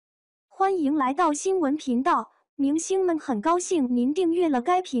欢迎来到新闻频道，明星们很高兴您订阅了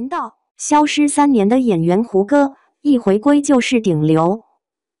该频道。消失3年的演员胡歌，一回归就是顶流。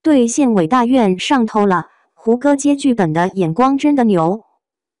对县委大院上头了，胡歌接剧本的眼光真的牛。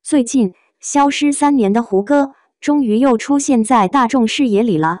最近，消失3年的胡歌终于又出现在大众视野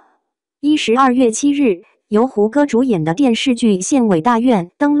里了。12月7日，由胡歌主演的电视剧《县委大院》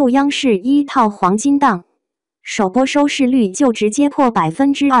登陆央视1套黄金档，首播收视率就直接破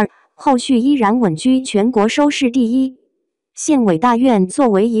2%。后续依然稳居全国收视第一。县委大院作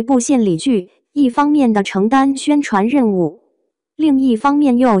为一部县里剧，一方面的承担宣传任务，另一方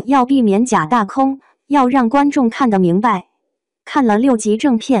面又要避免假大空，要让观众看得明白。看了6集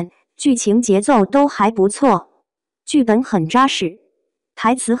正片，剧情节奏都还不错，剧本很扎实，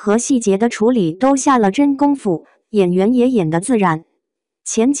台词和细节的处理都下了真功夫，演员也演得自然。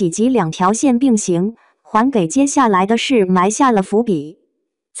前几集2条线并行，还给接下来的事埋下了伏笔。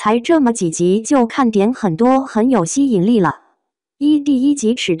才这么几集就看点很多，很有吸引力了。第1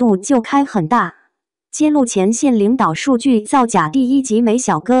集尺度就开很大，揭露前县领导数据造假。第1集梅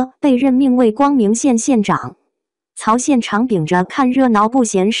小哥被任命为光明县县长，曹县长秉着看热闹不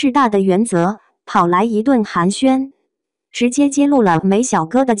嫌事大的原则，跑来一顿寒暄，直接揭露了梅小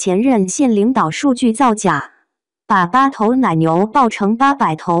哥的前任县领导数据造假，把8头奶牛爆成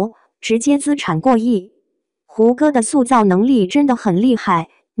800头，直接资产过亿。胡歌的塑造能力真的很厉害。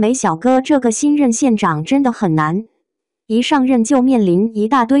梅小哥这个新任县长真的很难，一上任就面临一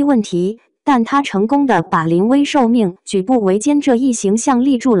大堆问题，但他成功的把临危受命、举步维艰这一形象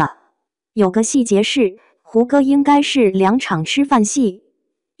立住了。有个细节是，胡歌应该是2场吃饭戏，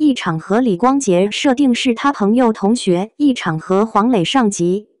一场和李光洁设定是他朋友同学，一场和黄磊上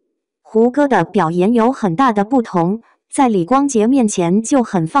集。胡歌的表演有很大的不同，在李光洁面前就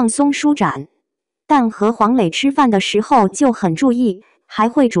很放松舒展，但和黄磊吃饭的时候就很注意，还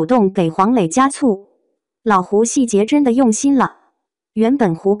会主动给黄磊加醋。老胡细节真的用心了。原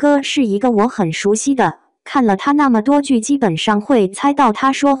本胡歌是一个我很熟悉的，看了他那么多剧基本上会猜到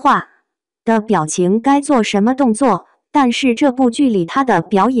他说话的表情该做什么动作，但是这部剧里他的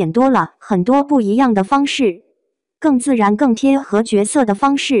表演多了很多不一样的方式，更自然更贴合角色的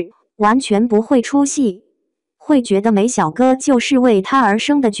方式，完全不会出戏，会觉得梅小哥就是为他而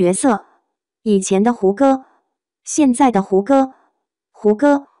生的角色。以前的胡歌，现在的胡歌。胡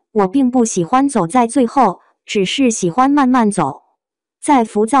歌，我并不喜欢走在最后，只是喜欢慢慢走。在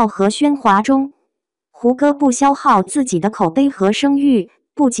浮躁和喧哗中，胡歌不消耗自己的口碑和声誉，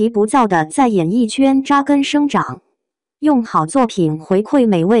不急不躁地在演艺圈扎根生长，用好作品回馈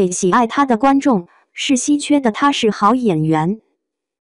每位喜爱他的观众，是稀缺的。他是好演员。